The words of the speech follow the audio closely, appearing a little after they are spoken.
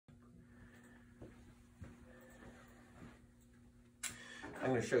I'm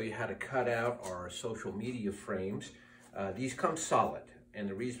going to show you how to cut out our social media frames. These come solid, and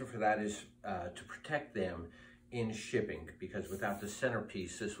the reason for that is to protect them in shipping, because without the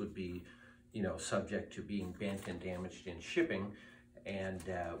centerpiece, this would be, subject to being bent and damaged in shipping, and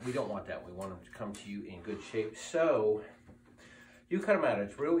we don't want that. We want them to come to you in good shape. So you cut them out.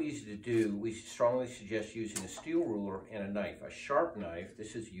 It's real easy to do. We strongly suggest using a steel ruler and a knife, a sharp knife.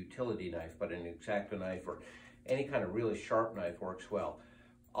 This is a utility knife, but an X-Acto knife or any kind of really sharp knife works well.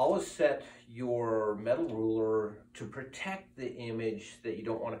 Always set your metal ruler to protect the image that you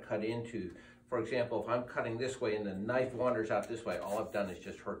don't want to cut into. For example, if I'm cutting this way and the knife wanders out this way, all I've done is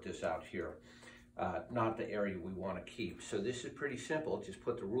just hurt this out here, not the area we want to keep. So this is pretty simple. Just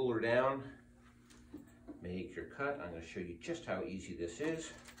put the ruler down, make your cut. I'm going to show you just how easy this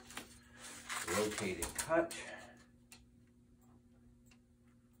is. Rotate and cut.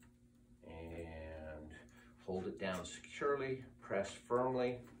 And hold it down securely, press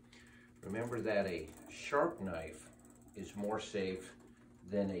firmly. Remember that a sharp knife is more safe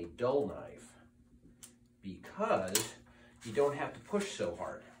than a dull knife because you don't have to push so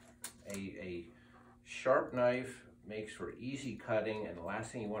hard. A sharp knife makes for easy cutting, and the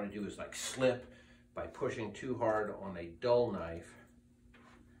last thing you want to do is like slip by pushing too hard on a dull knife.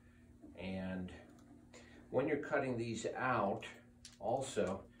 And when you're cutting these out,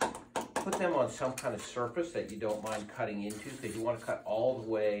 also put them on some kind of surface that you don't mind cutting into, because you want to cut all the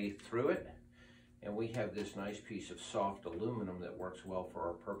way through it. And we have this nice piece of soft aluminum that works well for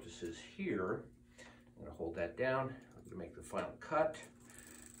our purposes here. I'm going to hold that down. I'm going to make the final cut.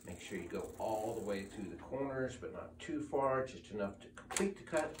 Make sure you go all the way through the corners, but not too far, just enough to complete the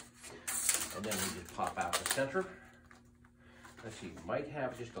cut. And then we just pop out the center. Let's see, you might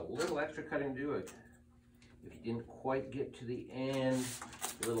have just a little extra cutting to do it. If you didn't quite get to the end,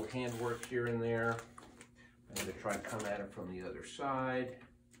 a little handwork here and there. I'm going to try to come at it from the other side.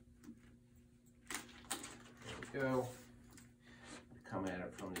 There we go. Come at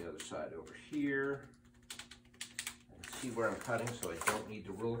it from the other side over here. And see where I'm cutting, so I don't need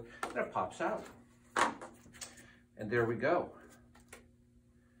the ruler. And it pops out. And there we go.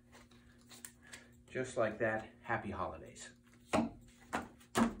 Just like that. Happy holidays.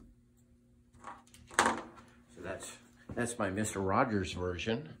 So that's my Mr. Rogers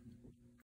version.